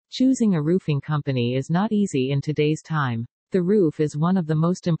Choosing a roofing company is not easy in today's time. The roof is one of the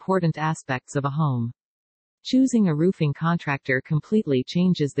most important aspects of a home. Choosing a roofing contractor completely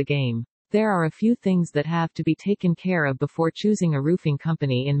changes the game. There are a few things that have to be taken care of before choosing a roofing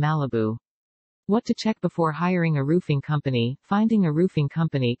company in Malibu. What to check before hiring a roofing company. Finding a roofing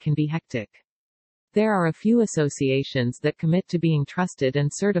company can be hectic. There are a few associations that commit to being trusted and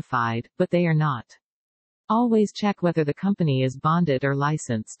certified, but they are not. Always check whether the company is bonded or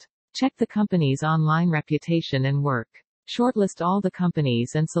licensed. Check the company's online reputation and work. Shortlist all the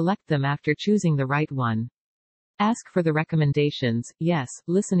companies and select them after choosing the right one. Ask for the recommendations. Yes,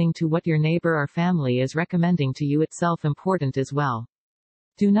 listening to what your neighbor or family is recommending to you itself important as well.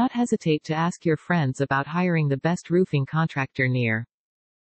 Do not hesitate to ask your friends about hiring the best roofing contractor near.